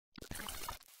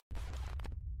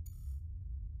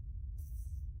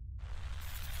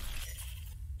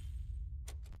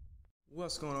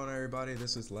What's going on, everybody?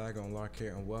 This is Lag on Lock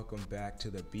here, and welcome back to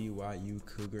the BYU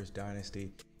Cougars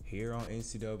Dynasty here on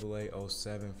NCAA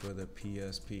 07 for the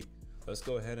PSP. Let's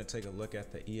go ahead and take a look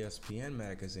at the ESPN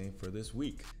magazine for this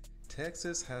week.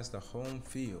 Texas has the home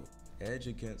field edge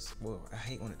against, well, I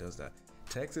hate when it does that.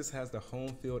 Texas has the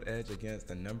home field edge against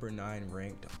the number 9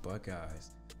 ranked Buckeyes.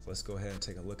 So let's go ahead and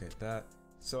take a look at that.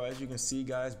 So as you can see,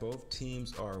 guys, both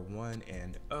teams are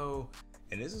 1-0.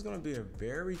 And this is going to be a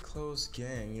very close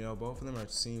game. You know, both of them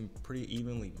seem pretty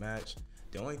evenly matched.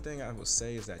 The only thing I would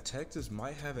say is that Texas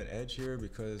might have an edge here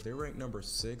because they're ranked number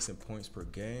 6 in points per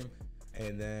game.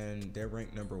 And then they're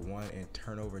ranked number 1 in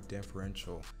turnover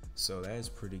differential. So that is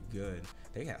pretty good.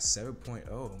 They got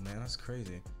 7.0, man, that's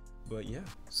crazy. But yeah,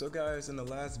 so guys, in the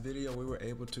last video, we were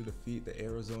able to defeat the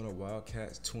Arizona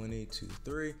Wildcats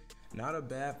 20-3. Not a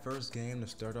bad first game to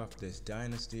start off this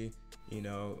dynasty. You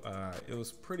know, it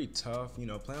was pretty tough. You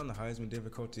know, playing on the Heisman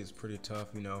difficulty is pretty tough.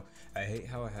 You know, I hate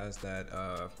how it has that,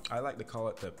 I like to call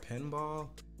it the pinball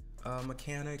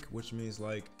mechanic, which means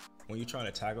like when you're trying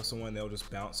to tackle someone, they'll just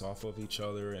bounce off of each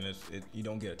other and you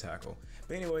don't get a tackle.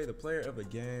 But anyway, the player of the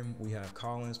game, we have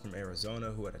Collins from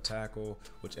Arizona, who had a tackle,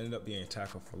 which ended up being a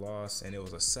tackle for loss, and it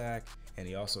was a sack, and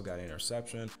he also got an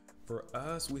interception. For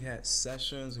us, we had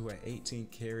Sessions, who had 18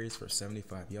 carries for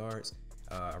 75 yards.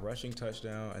 A rushing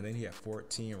touchdown, and then he had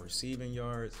 14 receiving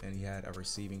yards, and he had a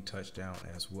receiving touchdown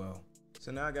as well.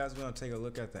 So now, guys, we're going to take a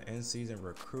look at the in-season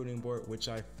recruiting board, which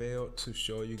I failed to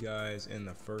show you guys in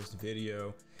the first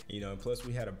video. You know, plus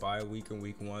we had a bye week in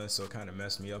week 1, so it kind of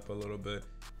messed me up a little bit.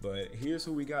 But here's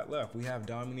who we got left. We have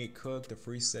Dominique Cook, the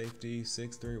free safety,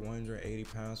 6'3", 180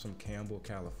 pounds from Campbell,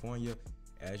 California.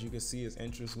 As you can see, his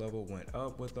interest level went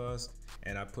up with us,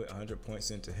 and I put 100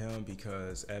 points into him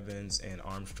because Evans and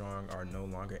Armstrong are no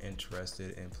longer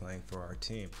interested in playing for our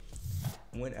team.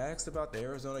 When asked about the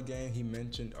Arizona game, he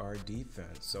mentioned our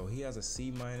defense. So he has a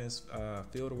C-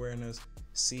 field awareness,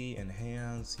 C in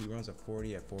hands. He runs a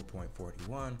 40 at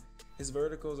 4.41. His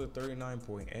verticals are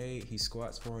 39.8. He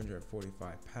squats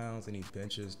 445 pounds, and he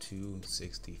benches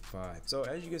 265. So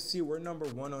as you can see, we're number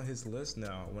 1 on his list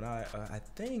now. When I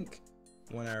think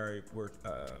when I were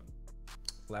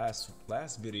last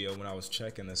video, when I was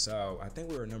checking this out, I think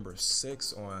we were number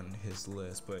 6 on his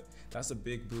list, but that's a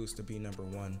big boost to be number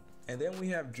 1. And then we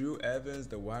have Drew Evans,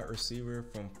 the wide receiver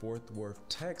from Fort Worth,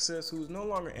 Texas, who's no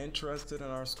longer interested in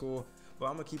our school, but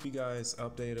I'm gonna keep you guys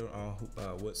updated on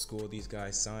what school these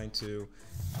guys signed to.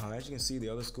 As you can see, the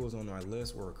other schools on my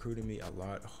list were recruiting me a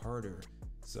lot harder,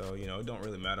 so you know, it don't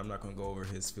really matter. I'm not gonna go over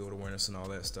his field awareness and all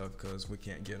that stuff because we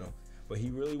can't get him. But he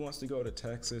really wants to go to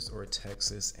Texas or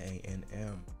Texas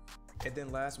A&M. And then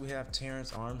last, we have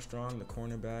Terrence Armstrong, the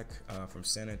cornerback from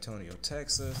San Antonio,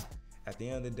 Texas. At the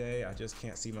end of the day, I just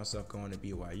can't see myself going to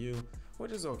BYU,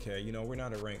 which is okay. You know, we're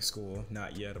not a ranked school,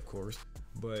 not yet, of course.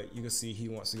 But you can see he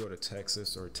wants to go to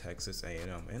Texas or Texas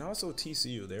A&M. And also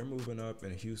TCU, they're moving up,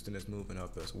 and Houston is moving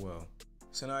up as well.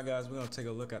 So now, guys, we're going to take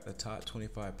a look at the top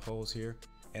 25 polls here.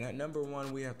 And at number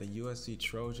 1, we have the USC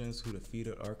Trojans, who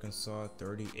defeated Arkansas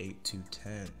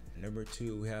 38-10. At number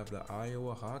 2, we have the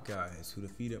Iowa Hawkeyes, who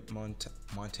defeated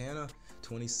Montana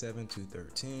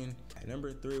 27-13. At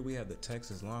number 3, we have the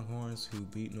Texas Longhorns, who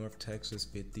beat North Texas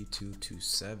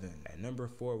 52-7. At number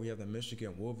 4, we have the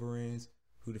Michigan Wolverines,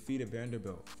 who defeated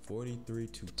Vanderbilt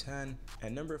 43-10.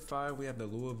 At number 5, we have the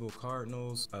Louisville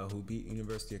Cardinals, who beat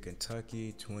University of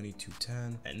Kentucky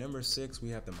 20-10. At number 6, we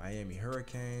have the Miami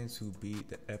Hurricanes, who beat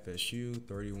the FSU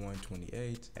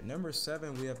 31-28. At number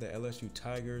 7, we have the LSU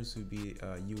Tigers, who beat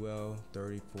UL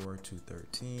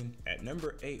 34-13. At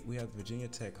number 8, we have the Virginia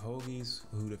Tech Hokies,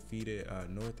 who defeated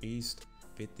Northeast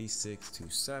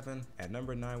 56-7. At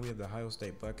number 9, we have the Ohio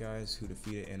State Buckeyes, who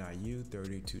defeated NIU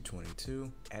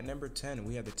 30-22. At number 10,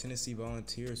 we have the Tennessee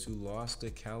Volunteers, who lost to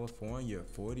California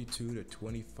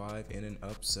 42-25 in an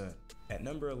upset. At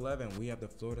number 11, we have the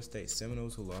Florida State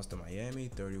Seminoles, who lost to Miami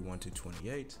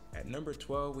 31-28. At number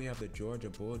 12, we have the Georgia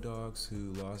Bulldogs,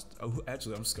 who lost,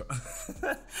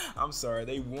 I'm sorry,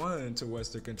 they won to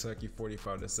Western Kentucky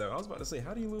 45-7. I was about to say,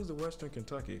 how do you lose to Western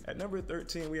Kentucky? At number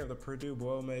 13, we have the Purdue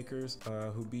Boilermakers,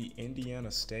 who beat Indiana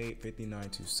State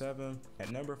 59-7. At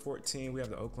number 14, we have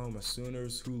the Oklahoma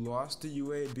Sooners, who lost to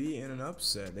UAB in an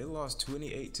upset. They lost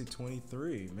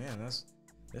 28-23. Man, that's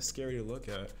scary to look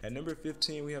at. At number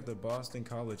 15, we have the Boston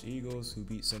College Eagles, who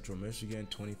beat Central Michigan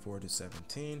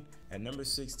 24-17. At number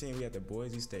 16, we have the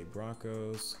Boise State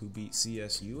Broncos, who beat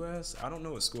CSUS. I don't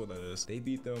know what school that is. They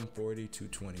beat them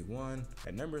 40-21.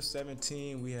 At number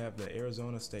 17, we have the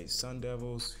Arizona State Sun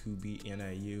Devils, who beat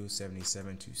NIU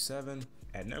 77-7.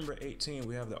 At number 18,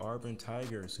 we have the Auburn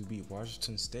Tigers, who beat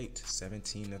Washington State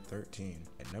 17-13.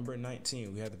 At number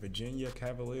 19, we have the Virginia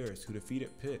Cavaliers, who defeated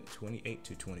Pitt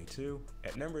 28-22.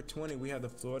 At number 20, we have the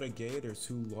Florida Gators,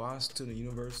 who lost to the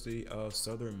University of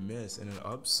Southern Miss in an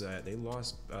upset. They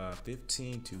lost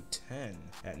 15-10.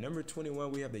 At number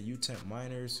 21, we have the UTEP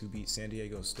Miners, who beat San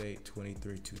Diego State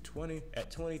 23-20.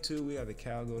 At 22, we have the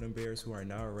Cal Golden Bears, who are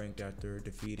now ranked after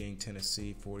defeating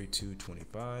Tennessee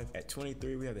 42-25. At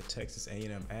 23, we have the Texas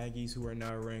A&M Aggies, who are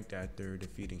now ranked after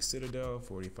defeating Citadel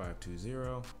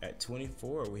 45-0. At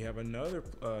 24, we have another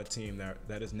team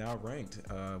that is now ranked.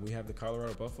 We have the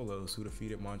Colorado Buffaloes, who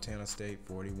defeated Montana State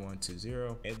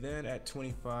 41-0. And then at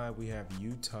 25, we have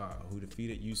Utah, who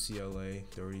defeated UCLA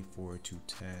 34-10.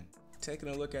 Taking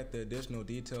a look at the additional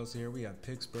details here, we have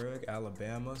Pittsburgh,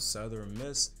 Alabama, Southern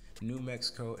Miss, New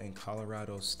Mexico, and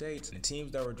Colorado State. The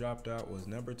teams that were dropped out was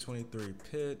number 23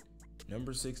 Pitt,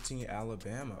 number 16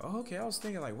 Alabama. Oh, okay, I was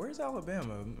thinking like, where's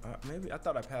Alabama? Maybe I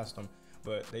thought I passed them,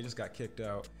 but they just got kicked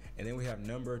out. And then we have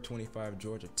number 25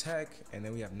 Georgia Tech, and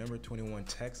then we have number 21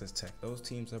 Texas Tech. Those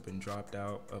teams have been dropped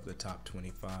out of the top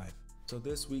 25. So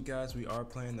this week, guys, we are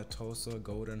playing the Tulsa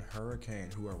Golden Hurricane,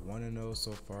 who are 1-0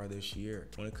 so far this year.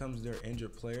 When it comes to their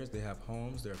injured players, they have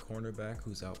Holmes, their cornerback,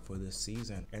 who's out for this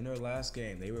season. In their last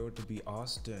game, they were able to beat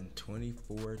Austin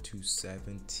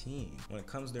 24-17. When it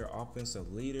comes to their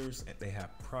offensive leaders, they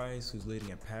have Price, who's leading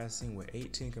in passing with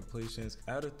 18 completions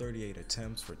out of 38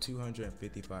 attempts for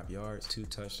 255 yards, 2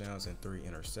 touchdowns, and 3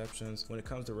 interceptions. When it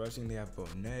comes to rushing, they have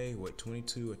Bonet with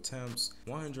 22 attempts,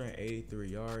 183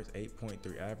 yards,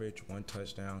 8.3 average, 1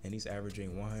 touchdown, and he's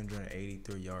averaging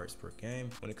 183 yards per game.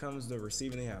 When it comes to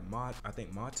receiving, they have Monty, I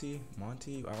don't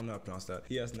know how to pronounce that.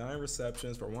 He has 9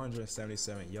 receptions for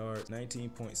 177 yards,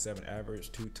 19.7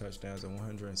 average, 2 touchdowns, and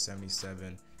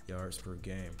 177 yards per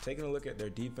game. Taking a look at their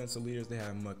defensive leaders, they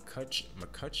have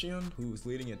McCutcheon, who's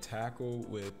leading in tackle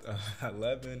with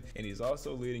 11, and he's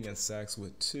also leading in sacks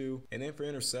with 2. And then for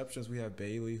interceptions, we have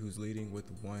Bailey, who's leading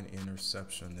with 1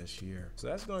 interception this year. So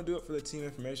that's going to do it for the team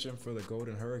information for the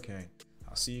Golden Hurricane.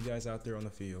 I'll see you guys out there on the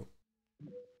field.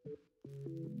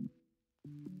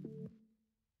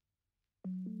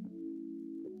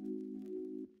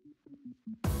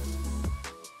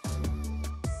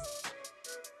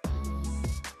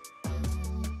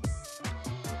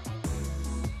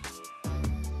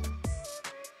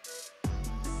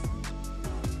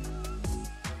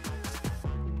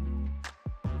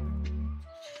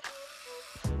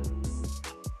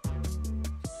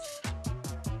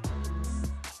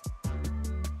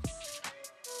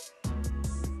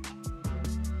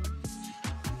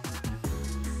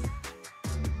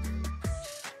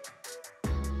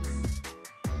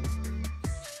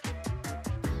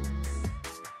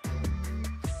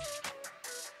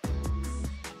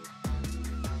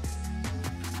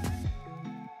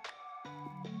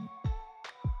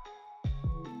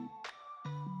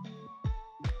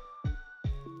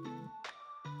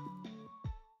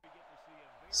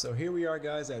 So here we are,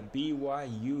 guys, at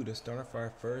BYU to start off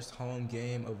our first home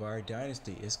game of our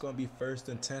dynasty. It's going to be 1st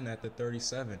and 10 at the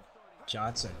 37.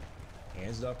 Johnson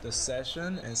hands off to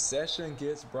Session, and Session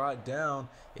gets brought down.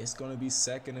 It's going to be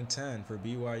 2nd and 10 for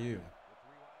BYU.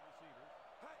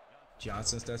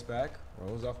 Johnson steps back,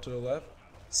 rolls off to the left,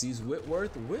 sees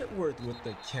Whitworth with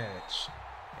the catch.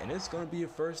 And it's going to be a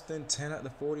 1st and 10 at the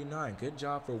 49. Good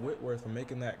job for Whitworth for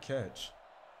making that catch.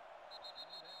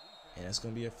 And it's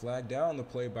going to be a flag down the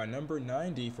play by number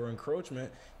 90 for encroachment.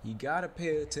 You got to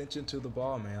pay attention to the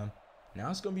ball, man.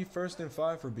 Now it's going to be 1st and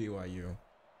 5 for BYU.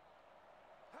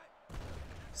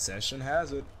 Session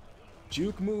has it.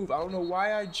 Juke move. I don't know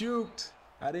why I juked.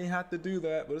 I didn't have to do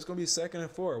that, but it's going to be 2nd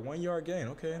and 4. 1 yard gain.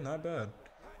 Okay, not bad.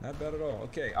 Not bad at all.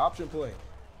 Okay, option play.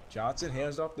 Johnson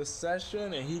hands off the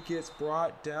Session, and he gets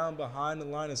brought down behind the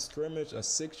line of scrimmage. A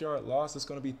 6-yard loss. It's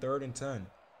going to be 3rd and 10.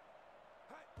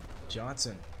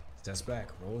 Johnson steps back,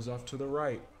 rolls off to the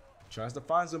right, tries to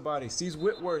find somebody, sees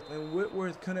Whitworth, and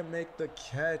Whitworth couldn't make the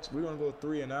catch. We're going to go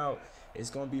 3 and out.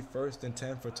 It's going to be 1st and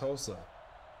 10 for Tulsa.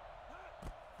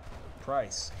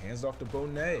 Price hands off to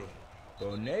Bonet.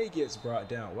 Bonet gets brought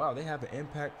down. Wow, they have an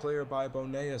impact player by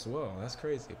Bonet as well. That's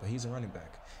crazy, but he's a running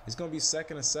back. It's going to be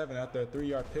 2nd and 7 after a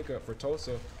 3-yard pickup for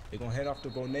Tulsa. They're going to head off to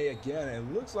Bonet again.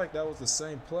 It looks like that was the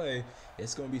same play.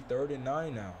 It's going to be 3rd and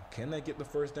 9 now. Can they get the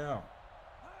 1st down?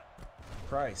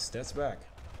 Price steps back,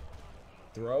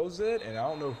 throws it, and I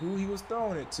don't know who he was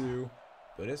throwing it to,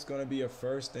 but it's going to be a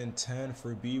 1st and 10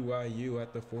 for BYU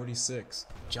at the 46.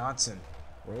 Johnson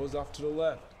rolls off to the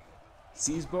left,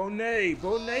 sees Bonet.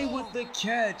 Bonet with the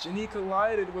catch, and he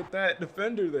collided with that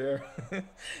defender there.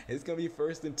 It's going to be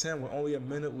 1st and 10 with only a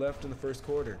minute left in the 1st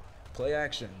quarter. Play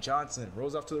action. Johnson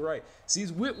rolls off to the right.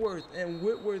 Sees Whitworth, and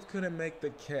Whitworth couldn't make the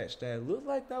catch. That looked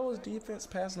like that was defense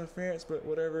pass interference, but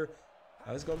whatever.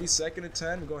 It's going to be 2nd and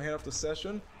 10. We're going to hand off to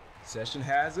Session. Session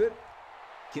has it.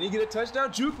 Can he get a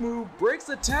touchdown? Juke move, breaks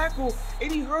the tackle,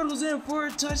 and he hurdles in for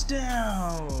a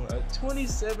touchdown. A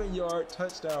 27-yard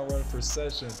touchdown run for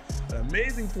Session. An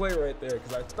amazing play right there,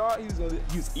 because I thought he's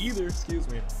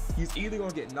either going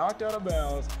to get knocked out of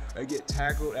bounds or get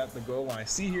tackled at the goal line.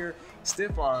 See here,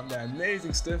 stiff arm, that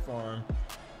amazing stiff arm,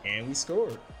 and we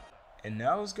scored. And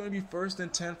now it's going to be 1st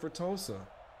and 10 for Tulsa.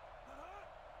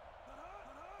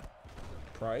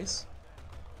 Price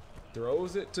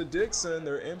throws it to Dixon,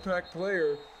 their impact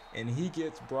player, and he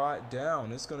gets brought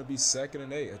down. It's going to be 2nd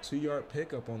and 8, a 2-yard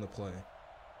pickup on the play.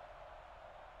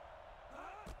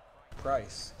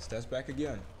 Price steps back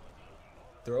again,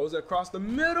 throws it across the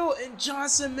middle, and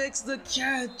Johnson makes the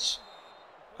catch.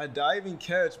 A diving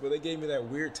catch, but they gave me that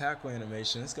weird tackle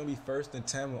animation. It's going to be 1st and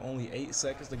 10 with only 8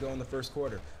 seconds to go in the 1st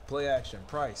quarter. Play action.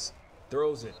 Price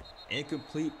throws it.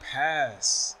 Incomplete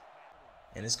pass.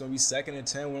 And it's going to be 2nd and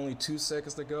 10 with only 2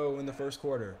 seconds to go in the 1st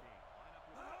quarter.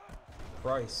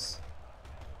 Price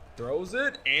throws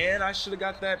it, and I should have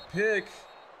got that pick,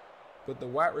 but the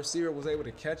wide receiver was able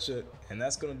to catch it, and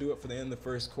that's going to do it for the end of the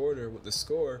 1st quarter with the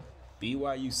score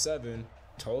BYU 7,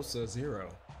 Tulsa 0.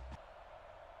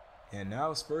 And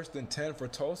now it's 1st and 10 for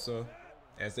Tulsa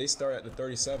as they start at the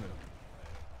 37.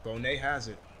 Bonet has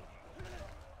it,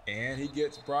 and he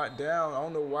gets brought down. I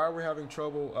don't know why we're having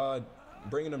trouble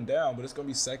bringing him down, but it's going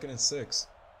to be 2nd and 6.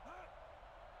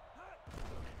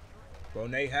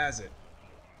 Bonet has it.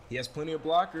 He has plenty of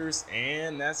blockers,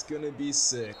 and that's going to be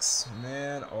 6.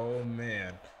 Man, oh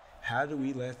man. How do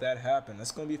we let that happen?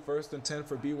 That's going to be 1st and 10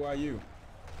 for BYU.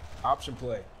 Option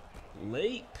play.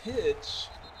 Late pitch,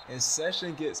 and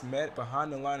Session gets met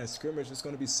behind the line of scrimmage. It's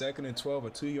going to be 2nd and 12, a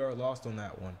 2-yard loss on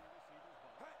that one.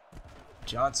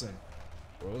 Johnson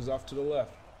rolls off to the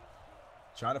left,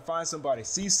 trying to find somebody.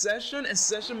 Sees Session, and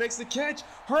Session makes the catch.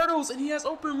 Hurdles, and he has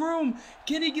open room.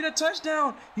 Can he get a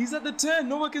touchdown? He's at the 10.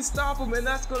 No one can stop him, and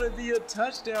that's going to be a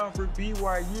touchdown for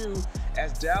BYU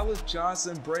as Dallas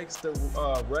Johnson breaks the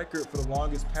record for the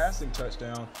longest passing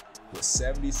touchdown with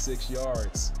 76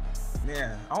 yards.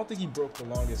 Man, I don't think he broke the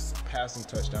longest passing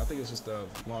touchdown. I think it's just the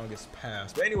longest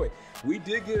pass. But anyway, we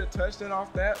did get a touchdown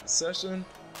off that. Session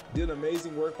did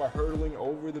amazing work by hurdling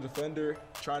over the defender,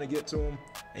 trying to get to him.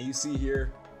 And you see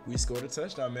here, we scored a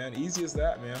touchdown, man. Easy as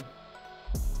that, man.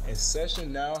 And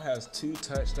Session now has 2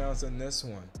 touchdowns in this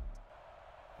one.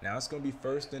 Now it's going to be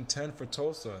 1st and 10 for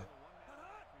Tulsa.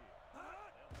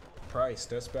 Price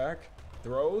steps back,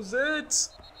 throws it,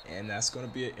 and that's going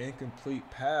to be an incomplete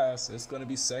pass. It's going to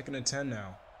be 2nd and 10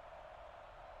 now.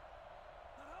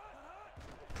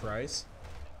 Price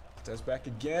steps back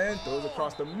again, throws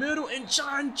across the middle, and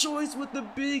John Joyce with the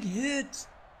big hit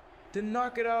to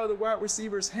knock it out of the wide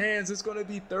receiver's hands. It's going to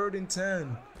be 3rd and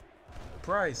 10.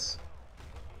 Price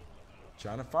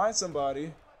trying to find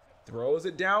somebody, throws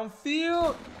it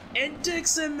downfield, and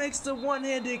Dixon makes the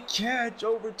one-handed catch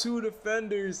over 2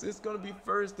 defenders. It's going to be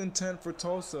 1st and 10 for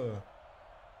Tulsa.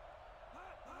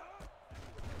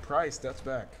 Price steps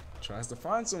back, tries to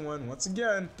find someone once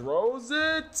again, throws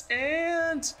it,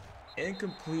 and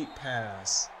incomplete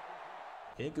pass.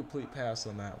 Incomplete pass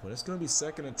on that one. It's going to be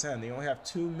 2nd and 10. They only have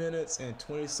 2 minutes and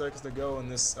 20 seconds to go in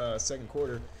this 2nd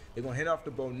quarter. They're going to hand off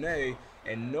to Bonet,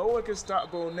 and no one can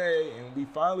stop Bonet, and we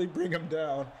finally bring him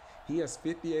down. He has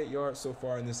 58 yards so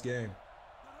far in this game.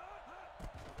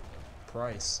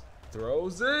 Price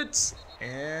throws it,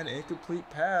 and incomplete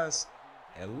pass.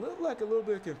 It looked like a little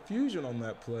bit of confusion on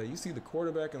that play. You see the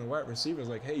quarterback and the wide receiver is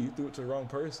like, hey, you threw it to the wrong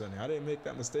person. I didn't make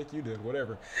that mistake, you did.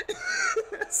 Whatever.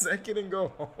 2nd and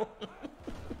goal.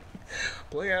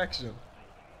 Play action.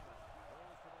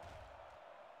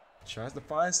 Tries to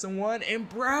find someone, and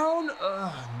Brown,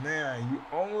 oh man, you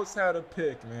almost had a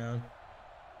pick, man.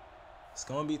 It's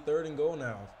gonna be 3rd and goal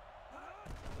now.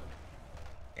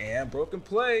 And broken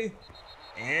play,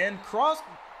 and cross,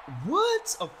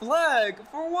 what? A flag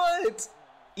for what?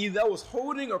 Either that was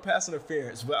holding or pass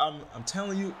interference, but I'm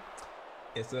telling you,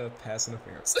 it's a pass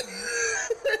interference.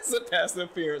 It's a pass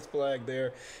interference flag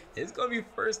there. It's gonna be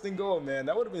 1st and goal, man.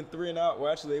 That would have been 3 and out.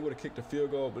 Well, actually, they would have kicked a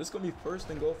field goal, but it's gonna be 1st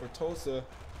and goal for Tulsa.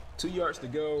 2 yards to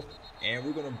go, and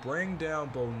we're gonna bring down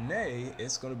Bonet.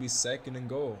 It's gonna be 2nd and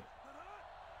goal.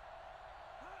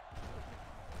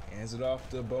 Hands it off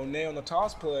to Bonet on the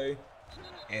toss play,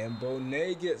 and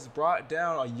Bonet gets brought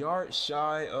down a yard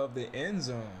shy of the end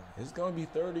zone. It's gonna be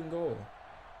 3rd and goal.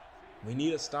 We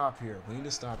need a stop here. We need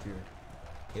to stop here.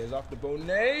 Hands off to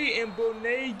Bonet, and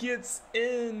Bonet gets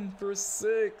in for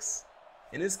 6,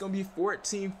 and it's gonna be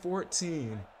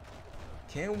 14-14.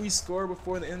 Can we score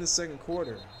before the end of the second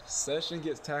quarter? Session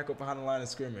gets tackled behind the line of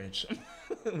scrimmage.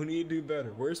 We need to do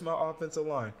better. Where's my offensive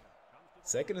line?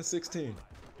 2nd and 16.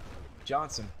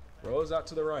 Johnson rolls out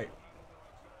to the right.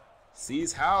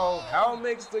 Sees Howell. Howell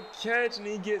makes the catch and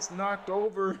he gets knocked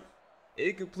over.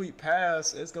 Incomplete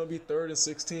pass. It's going to be 3rd and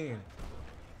 16.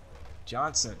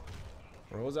 Johnson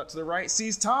rolls out to the right.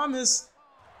 Sees Thomas.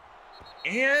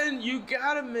 And you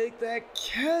got to make that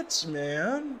catch,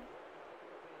 man.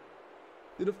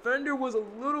 The defender was a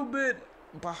little bit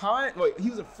behind. Like, he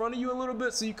was in front of you a little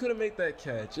bit, so you couldn't make that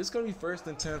catch. It's going to be 1st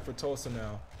and 10 for Tulsa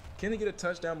now. Can they get a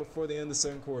touchdown before the end of the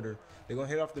second quarter? They're going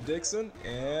to hit off to Dixon,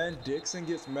 and Dixon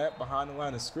gets met behind the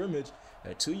line of scrimmage. A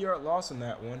 2-yard loss in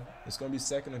that one. It's going to be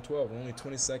 2nd and 12. Only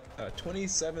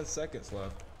 27 seconds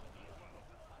left.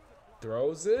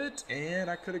 Throws it,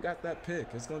 and I could have got that pick.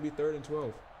 It's going to be 3rd and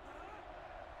 12.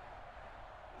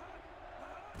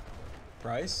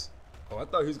 Price. Oh, I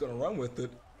thought he was going to run with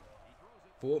it.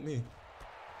 Fooled me.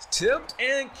 It's tipped,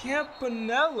 and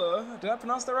Campanella, did I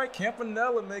pronounce that right?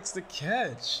 Campanella makes the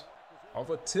catch off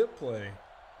a tip play.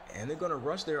 And they're going to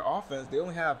rush their offense. They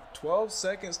only have 12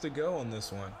 seconds to go on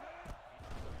this one.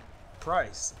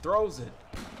 Price throws it.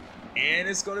 And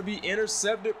it's going to be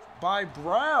intercepted by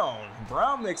Brown.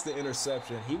 Brown makes the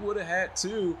interception. He would have had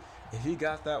 2 if he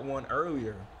got that one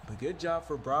earlier. But good job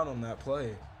for Brown on that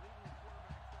play.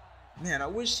 Man, I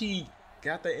wish he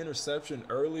got that interception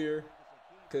earlier,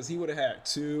 because he would have had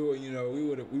 2. You know,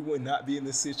 we would not be in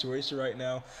this situation right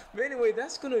now. But anyway,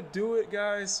 that's gonna do it,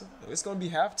 guys. It's gonna be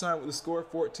halftime with the score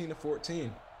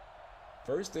 14-14.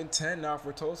 1st and 10 now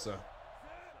for Tulsa.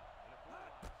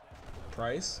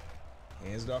 Price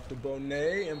hands it off to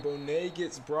Bonet, and Bonet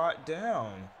gets brought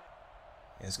down.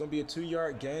 And it's gonna be a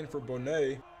 2-yard gain for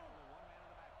Bonet.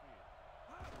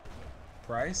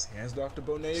 Price hands it off to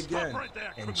Bonet again. Right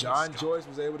there, and John Joyce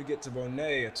was able to get to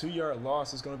Bonet. A 2-yard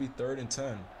loss is going to be 3rd and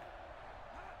 10.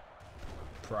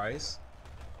 Price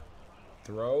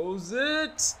throws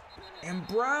it. And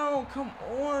Brown, come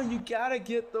on. You got to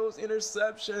get those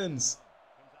interceptions.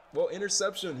 Well,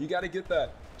 interception. You got to get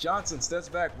that. Johnson steps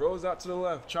back, rolls out to the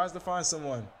left, tries to find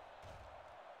someone.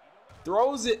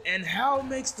 Throws it, and Howell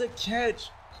makes the catch.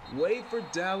 Wait for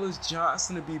Dallas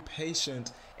Johnson to be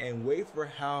patient and wait for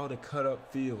Howell to cut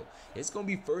up field. It's going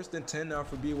to be 1st and 10 now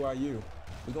for BYU.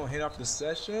 We're going to hit off the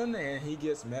session, and he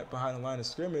gets met behind the line of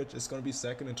scrimmage. It's going to be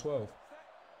 2nd and 12.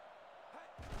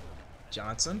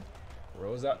 Johnson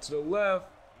rolls out to the left.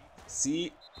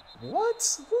 See,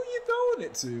 what? Who are you throwing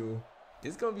it to?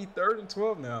 It's going to be 3rd and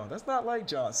 12 now. That's not like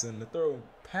Johnson to throw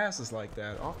passes like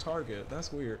that off target.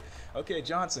 That's weird. Okay,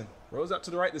 Johnson rolls out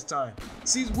to the right this time.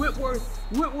 Sees Whitworth.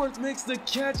 Whitworth makes the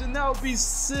catch, and that will be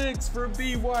 6 for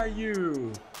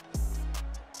BYU.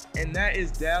 And that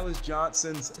is Dallas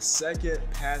Johnson's 2nd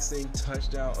passing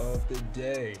touchdown of the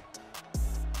day.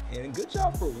 And good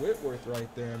job for Whitworth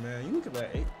right there, man. You look at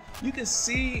that. You can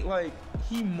see, like,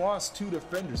 he mossed 2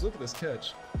 defenders. Look at this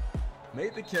catch.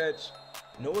 Made the catch.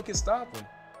 No one can stop him.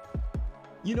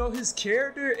 You know, his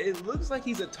character, it looks like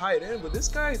he's a tight end, but this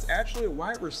guy is actually a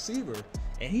wide receiver.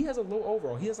 And he has a low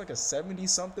overall. He has like a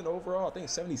 70-something overall. I think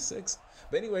 76.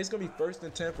 But anyway, it's going to be 1st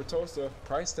and 10 for Tulsa.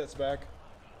 Price steps back.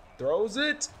 Throws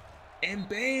it. And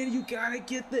bang, you got to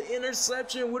get the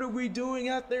interception. What are we doing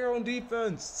out there on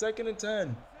defense? 2nd and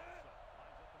 10.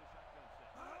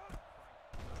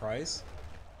 Price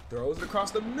throws it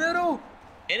across the middle.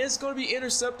 And it's going to be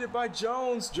intercepted by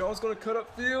Jones. Jones going to cut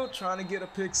up field, trying to get a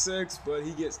pick 6, but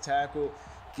he gets tackled.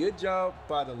 Good job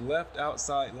by the left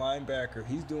outside linebacker.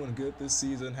 He's doing good this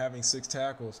season, having 6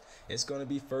 tackles. It's going to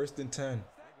be 1st and 10.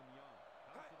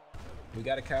 We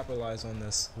got to capitalize on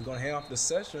this. We're going to hand off the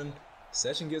session.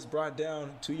 Session gets brought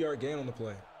down. 2-yard gain on the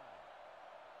play.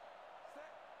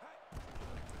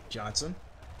 Johnson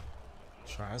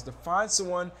tries to find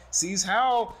someone, sees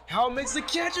Howell. Howell makes the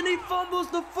catch, and he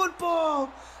fumbles the football.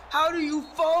 How do you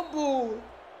fumble?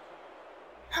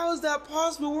 How is that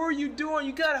possible? What are you doing?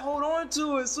 You got to hold on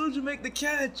to it as soon as you make the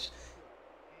catch.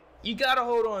 You got to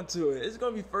hold on to it. It's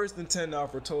going to be 1st and 10 now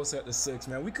for Tulsa at the 6,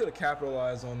 man. We could have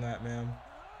capitalized on that, man.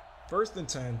 1st and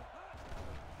 10.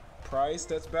 Price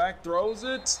steps back, throws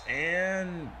it,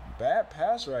 and bad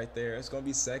pass right there. It's going to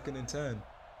be 2nd and 10.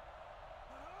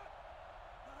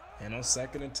 And on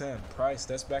 2nd and 10, Price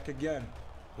steps back again.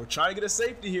 We're trying to get a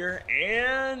safety here,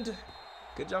 and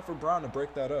good job for Brown to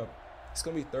break that up. It's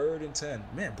going to be 3rd and 10.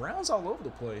 Man, Brown's all over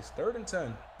the place. 3rd and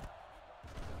 10.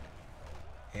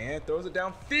 And throws it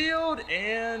downfield,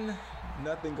 and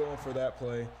nothing going for that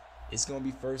play. It's going to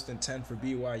be 1st and 10 for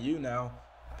BYU now.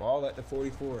 Ball at the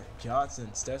 44.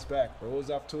 Johnson steps back, rolls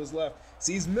off to his left.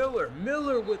 Sees Miller.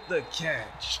 Miller with the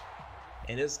catch.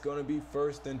 And it's going to be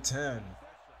 1st and 10.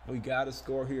 We got to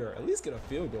score here. At least get a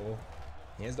field goal.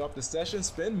 Hands off the Session,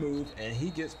 spin move, and he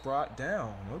gets brought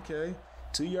down. Okay,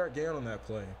 2-yard gain on that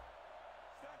play.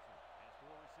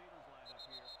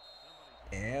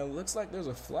 And looks like there's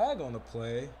a flag on the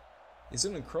play. Is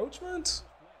it encroachment?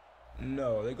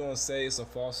 No, they're going to say it's a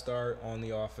false start on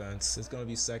the offense. It's going to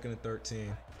be 2nd and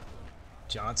 13.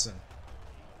 Johnson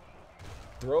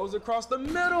throws across the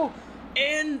middle,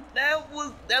 and that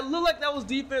looked like that was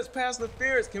defense pass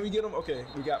interference. Can we get him? Okay,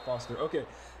 we got Foster. Okay,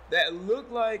 that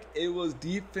looked like it was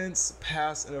defense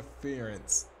pass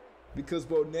interference because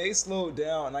Bonet slowed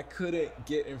down and I couldn't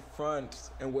get in front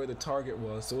and where the target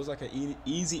was. So it was like an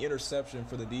easy interception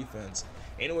for the defense.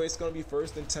 Anyway, it's going to be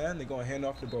 1st and 10. They're going to hand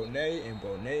off to Bonet, and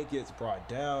Bonet gets brought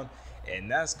down.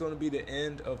 And that's going to be the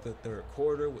end of the 3rd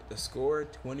quarter with the score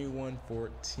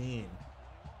 21-14.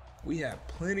 We have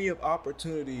plenty of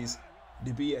opportunities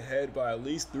to be ahead by at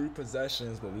least 3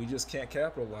 possessions, but we just can't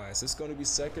capitalize. It's going to be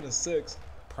 2nd and 6.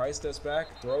 Price steps back,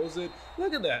 throws it.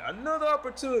 Look at that, another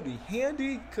opportunity.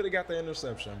 Handy could have got the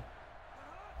interception.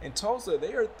 And Tulsa,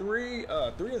 they are 3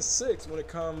 and 6 when it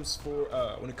comes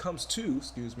to,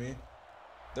 excuse me,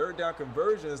 3rd down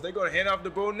conversions. They're going to hand off to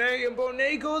Bonet, and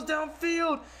Bonet goes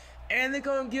downfield, and they're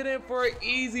going to get in for an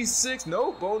easy 6.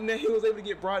 Nope, Bonet was able to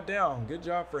get brought down. Good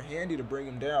job for Handy to bring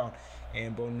him down.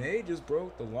 And Bonet just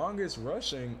broke the longest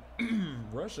rushing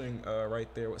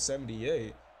right there with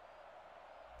 78.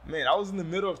 Man, I was in the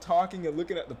middle of talking and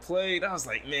looking at the play. And I was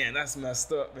like, man, that's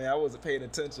messed up, man. I wasn't paying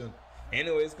attention.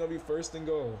 Anyway, it's going to be 1st and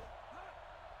goal.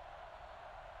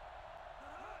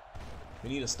 We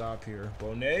need to stop here.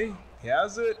 Bonet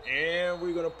has it, and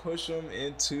we're going to push him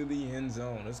into the end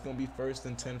zone. It's going to be 1st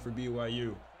and 10 for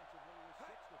BYU.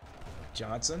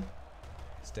 Johnson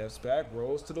steps back,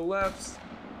 rolls to the left,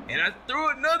 and I threw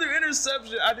another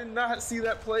interception. I did not see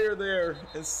that player there,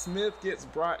 and Smith gets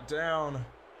brought down.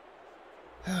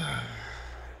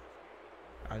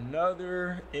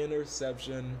 Another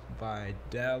interception by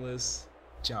Dallas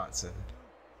Johnson.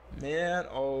 Man,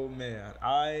 oh man,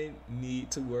 I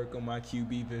need to work on my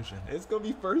QB vision. It's going to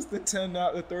be 1st and 10 now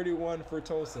to 31 for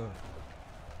Tulsa.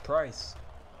 Price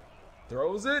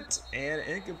throws it, and an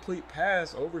incomplete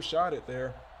pass, overshot it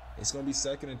there. It's going to be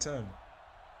 2nd and 10.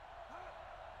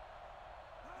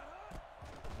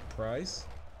 Price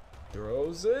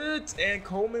throws it, and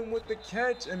Coleman with the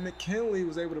catch, and McKinley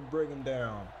was able to bring him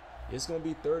down. It's going to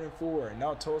be 3rd and 4, and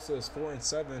now Tulsa is 4 and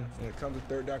 7 when it comes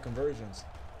to 3rd down conversions.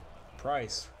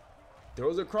 Price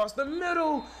throws across the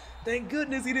middle. Thank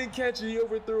goodness he didn't catch it. He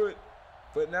overthrew it.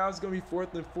 But now it's going to be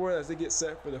 4th and 4 as they get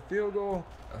set for the field goal.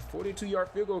 A 42-yard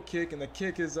field goal kick, and the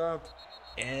kick is up,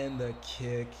 and the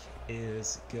kick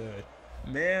is good.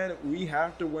 Man, we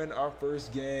have to win our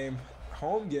first game,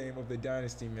 home game of the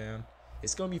Dynasty, man.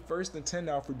 It's going to be 1st and 10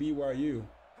 now for BYU.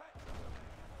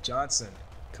 Johnson,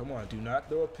 come on, do not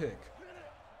throw a pick.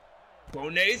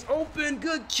 Bonet's open,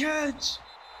 good catch.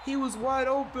 He was wide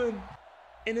open.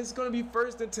 And it's going to be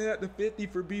 1st and 10 at the 50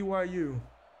 for BYU.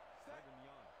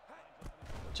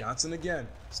 Johnson again,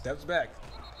 steps back.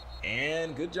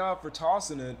 And good job for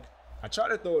tossing it. I tried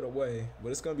to throw it away, but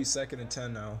it's going to be 2nd and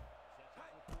 10 now.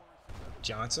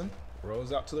 Johnson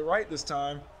rolls out to the right this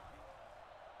time.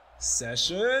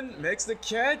 Session makes the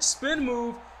catch, spin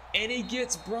move, and he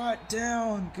gets brought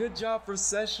down. Good job for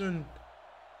Session.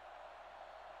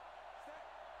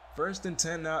 1st and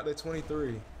 10 now at the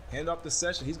 23. Hand off the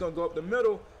Session. He's going to go up the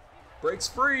middle. Breaks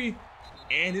free.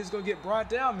 And he's going to get brought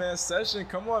down, man. Session,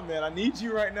 come on, man. I need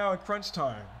you right now in crunch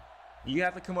time. You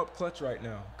have to come up clutch right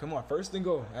now. Come on, 1st and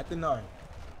goal at the 9.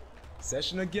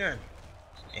 Session again.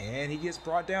 And he gets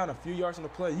brought down a few yards on the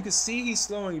play. You can see he's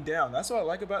slowing down. That's what I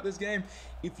like about this game.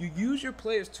 If you use your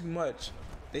players too much,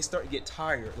 they start to get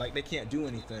tired, like they can't do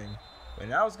anything. But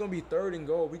now it's going to be 3rd and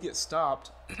goal. We get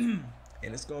stopped, and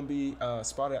it's going to be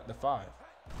spotted at the 5.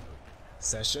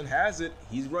 Session has it.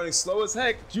 He's running slow as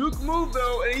heck. Juke move,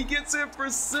 though, and he gets in for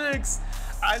 6.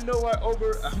 I know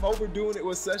I'm overdoing it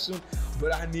with Session,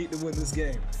 but I need to win this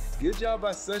game. Good job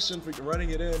by Session for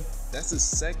running it in. That's his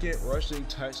 2nd rushing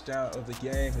touchdown of the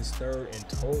game, his 3rd in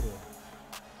total.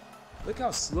 Look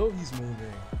how slow he's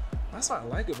moving. That's what I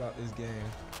like about this game.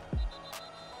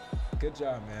 Good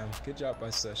job, man. Good job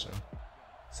by Session.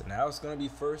 So now it's going to be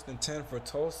 1st and 10 for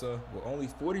Tulsa with only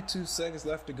 42 seconds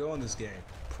left to go in this game.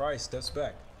 Price steps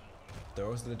back.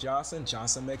 Throws to Johnson.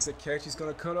 Johnson makes a catch. He's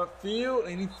going to cut up field,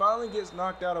 and he finally gets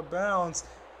knocked out of bounds.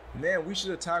 Man, we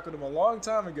should have tackled him a long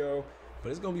time ago. But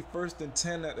it's going to be 1st and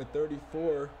 10 at the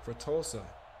 34 for Tulsa.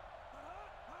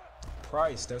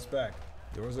 Price steps back.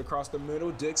 Throws across the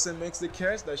middle. Dixon makes the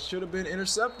catch. That should have been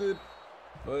intercepted.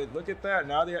 But look at that.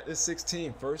 Now they're at the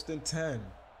 16. 1st and 10.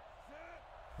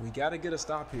 We got to get a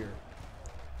stop here.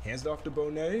 Hands it off to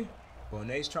Bonet.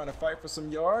 Bonet's trying to fight for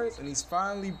some yards, and he's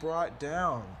finally brought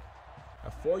down.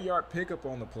 A 4-yard pickup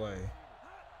on the play.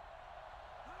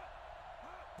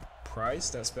 Price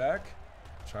steps back,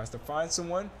 tries to find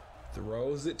someone,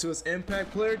 throws it to his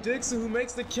impact player Dixon, who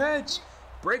makes the catch,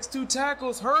 breaks 2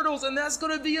 tackles, hurdles, and that's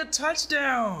going to be a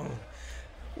touchdown.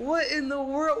 What in the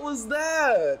world was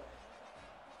that?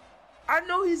 I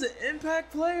know he's an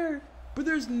impact player, but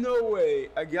there's no way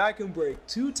a guy can break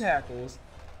 2 tackles,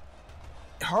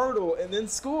 hurdle, and then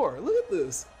score. Look at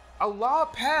this. A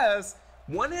lob pass,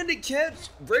 one-handed catch,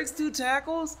 breaks 2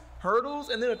 tackles, hurdles,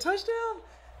 and then a touchdown?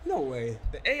 No way.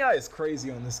 The AI is crazy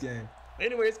on this game.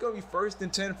 Anyway, it's going to be 1st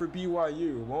and 10 for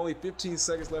BYU. With only 15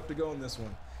 seconds left to go in this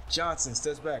one. Johnson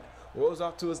steps back, rolls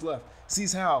off to his left,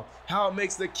 sees Howell. Howell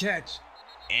makes the catch,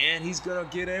 and he's going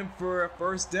to get in for a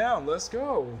 1st down. Let's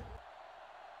go.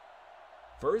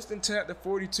 1st and 10 at the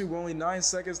 42, with only 9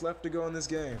 seconds left to go in this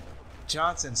game.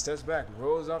 Johnson steps back,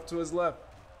 rolls off to his left,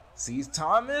 sees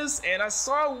Thomas, and I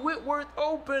saw Whitworth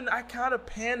open. I kind of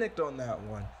panicked on that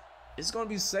one. It's going to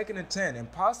be 2nd and 10,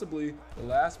 and possibly the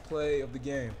last play of the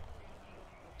game.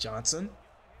 Johnson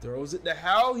throws it to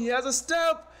Howell. He has a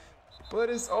step, but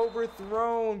it's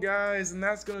overthrown, guys, and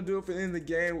that's going to do it for the end of the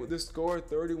game with the score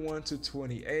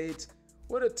 31-28.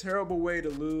 What a terrible way to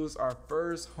lose our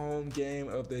first home game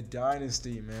of the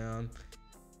Dynasty, man.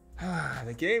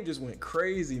 The game just went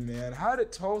crazy, man. How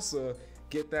did Tulsa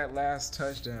get that last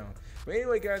touchdown? But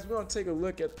anyway, guys, we're gonna take a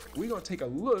look, at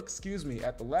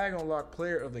the lag on lock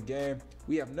player of the game.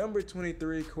 We have number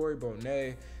 23, Corey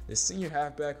Bonet, the senior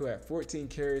halfback who had 14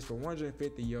 carries for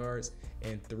 150 yards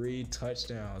and 3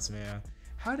 touchdowns, man.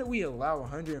 How did we allow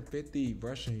 150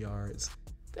 rushing yards?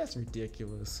 That's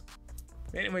ridiculous.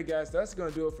 Anyway, guys, that's gonna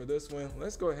do it for this one.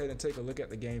 Let's go ahead and take a look at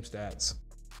the game stats.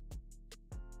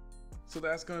 So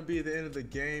that's gonna be the end of the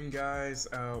game, guys.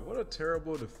 What a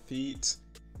terrible defeat.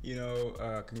 You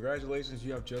know, congratulations,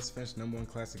 you have just finished #1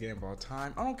 classic game of all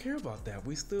time. I don't care about that.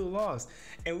 We still lost.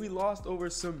 And we lost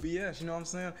over some BS, you know what I'm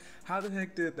saying? How the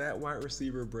heck did that wide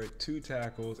receiver break 2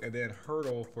 tackles and then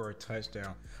hurdle for a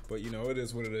touchdown? But you know, it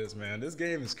is what it is, man. This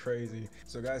game is crazy.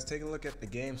 So guys, taking a look at the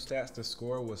game stats, the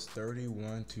score was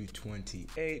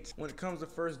 31-28. When it comes to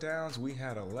 1st downs, we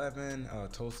had 11,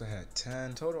 Tulsa had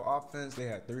 10. Total offense, they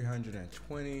had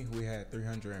 320, we had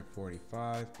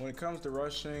 345. When it comes to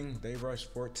rushing, they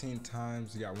rushed 14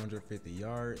 times, we got 150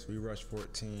 yards. We rushed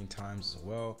 14 times as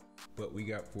well, but we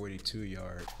got 42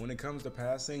 yards. When it comes to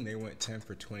passing, they went 10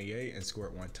 for 28 and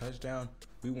scored 1 touchdown.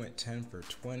 We went 10 for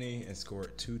 20 and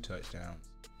scored 2 touchdowns.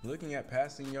 Looking at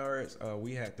passing yards,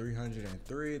 we had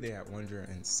 303, they had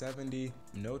 170.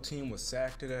 No team was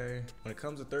sacked today. When it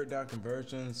comes to 3rd down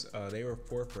conversions, they were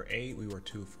 4 for 8, we were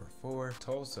 2 for 4.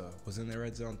 Tulsa was in the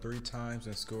red zone 3 times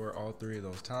and scored all 3 of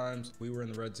those times. We were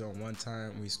in the red zone 1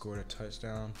 time, we scored a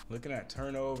touchdown. Looking at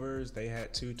turnovers, they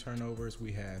had 2 turnovers,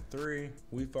 we had 3.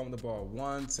 We fumbled the ball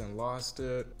once and lost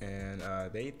it, and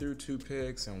they threw 2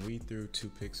 picks and we threw 2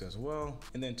 picks as well.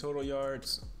 And then total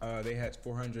yards, they had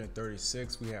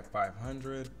 436, we had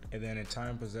 500, and then in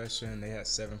time possession they had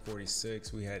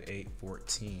 746, we had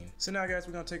 814. So now, guys,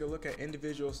 we're gonna take a look at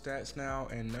individual stats now.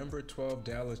 And number 12,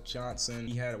 Dallas Johnson,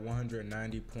 he had a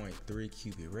 190.3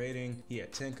 QB rating. He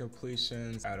had 10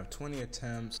 completions out of 20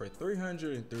 attempts for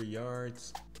 303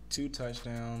 yards, 2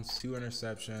 touchdowns, 2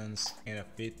 interceptions, and a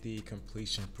 50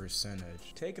 completion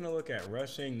percentage. Taking a look at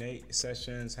rushing, Nate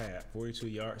Sessions had 42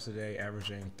 yards today,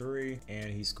 averaging 3,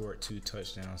 and he scored 2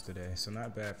 touchdowns today, so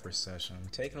not bad for Sessions.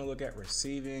 Taking a look at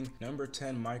receiving, number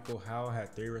 10, Michael Howell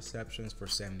had 3 receptions for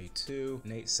 72.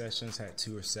 Nate Sessions had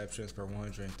 2 receptions for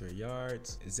 103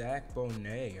 yards. Zach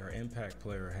Bonet, our impact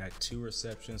player, had 2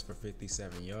 receptions for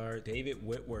 57 yards. David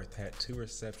Whitworth had 2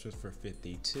 receptions for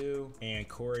 52, and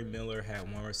Corey Miller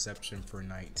had 1 reception for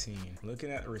 19. Looking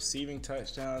at receiving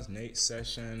touchdowns, Nate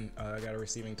Sessions got a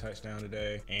receiving touchdown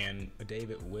today, and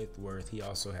David Whitworth, he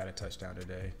also had a touchdown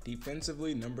today.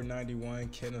 Defensively, number 91,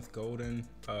 Kenneth Golden,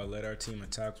 led our team in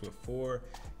tackles with 4,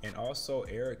 and also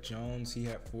Eric Jones, he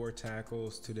had 4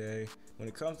 tackles today. When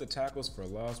it comes to tackles for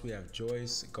loss, we have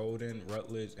Joyce, Golden,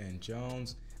 Rutledge, and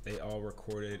Jones. They all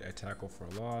recorded a tackle for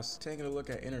loss. Taking a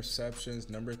look at interceptions,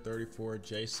 number 34,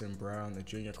 Jason Brown, the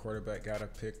junior quarterback, got a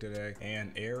pick today,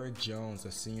 and Eric Jones,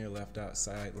 the senior left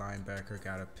outside linebacker,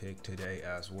 got a pick today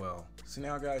as well. So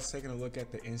now, guys, taking a look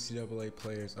at the NCAA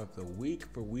players of the week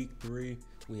for week 3,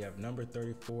 we have number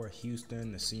 34,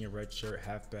 Houston, the senior redshirt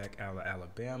halfback out of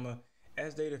Alabama.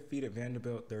 as they defeated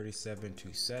Vanderbilt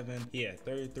 37-7. He had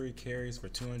 33 carries for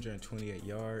 228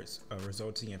 yards,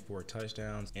 resulting in 4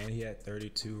 touchdowns, and he had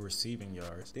 32 receiving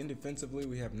yards. Then defensively,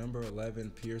 we have number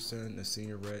 11 Pearson, the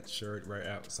senior red shirt right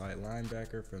outside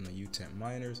linebacker from the UTEP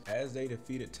Miners, as they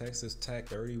defeated Texas Tech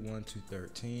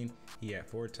 31-13. He had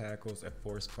 4 tackles, a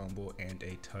forced fumble, and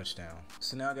a touchdown.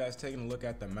 So now guys, taking a look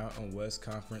at the Mountain West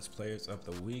Conference Players of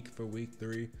the Week for Week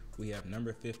 3, we have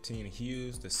number 15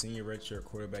 Hughes, the senior redshirt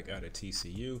quarterback out of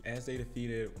TCU, as they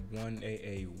defeated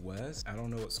 1AA West. I don't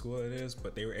know what school it is,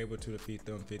 but they were able to defeat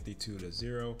them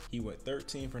 52-0. He went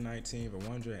 13 for 19 for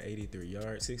 183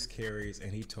 yards, 6 carries,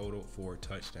 and he totaled 4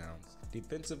 touchdowns.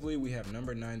 Defensively, we have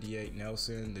number 98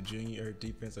 Nelson, the junior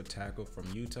defensive tackle from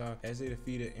Utah, as they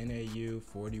defeated NAU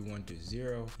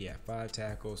 41-0. He had 5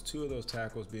 tackles, 2 of those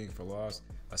tackles being for loss,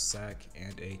 a sack,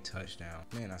 and a touchdown.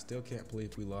 Man, I still can't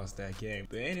believe we lost that game.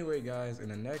 But anyway guys, in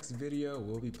the next video,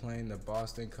 we'll be playing the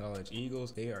Boston College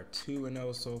Eagles. They are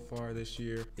 2-0 so far this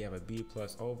year. They have a B+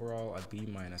 overall, a B-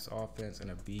 offense,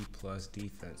 and a B+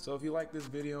 defense. So if you like this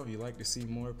video, if you'd like to see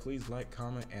more, please like,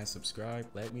 comment, and subscribe.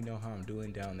 Let me know how I'm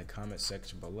doing down in the comment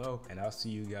section below, and I'll see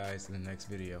you guys in the next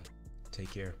video.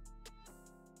 Take care.